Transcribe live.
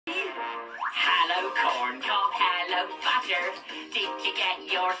Hello corn cob, hello butter. Did you get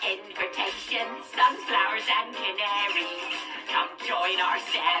your invitation? Sunflowers and canaries, come join our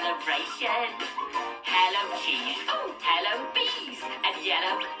celebration. Hello cheese, oh hello bees, and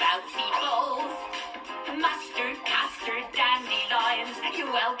yellow bouncy balls. Mustard, custard, dandelions,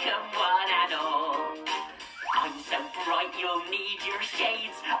 you're welcome one and all. I'm so bright you'll need your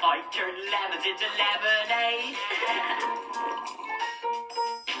shades, I turn lemons into lemonade.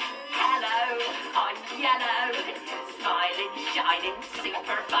 Hello, I'm yellow, smiling, shining,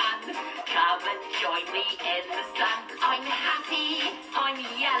 super fun. Come and join me in the sun. I'm happy, I'm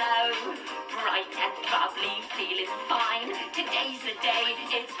yellow, bright and bubbly, feeling fine. Today's the day,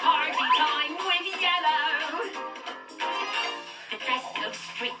 it's party time with yellow. The dress goes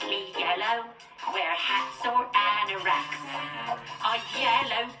strictly yellow, wear hats or anoraks. I've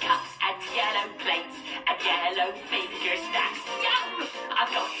yellow cups and yellow plates and yellow finger snacks. Yum! I've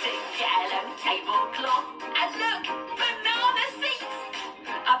got a yellow tablecloth and look, banana seats.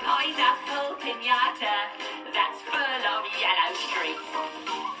 A pineapple piñata that's full of yellow streaks.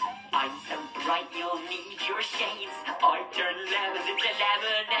 I'm so bright you'll need your shades, I turn lemons into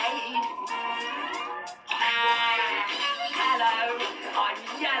lemonade. Hello, I'm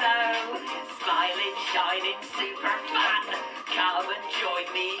yellow, smiling, shining, super fun. Come and join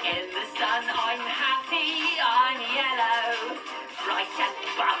me in the sun. I'm happy, I'm yellow, bright and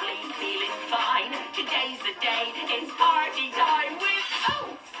bubbly, feeling fine. Today's the day, it's party time with,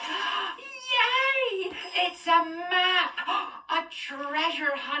 oh, yay! It's a map. A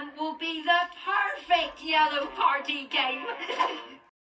treasure hunt will be the perfect yellow party game.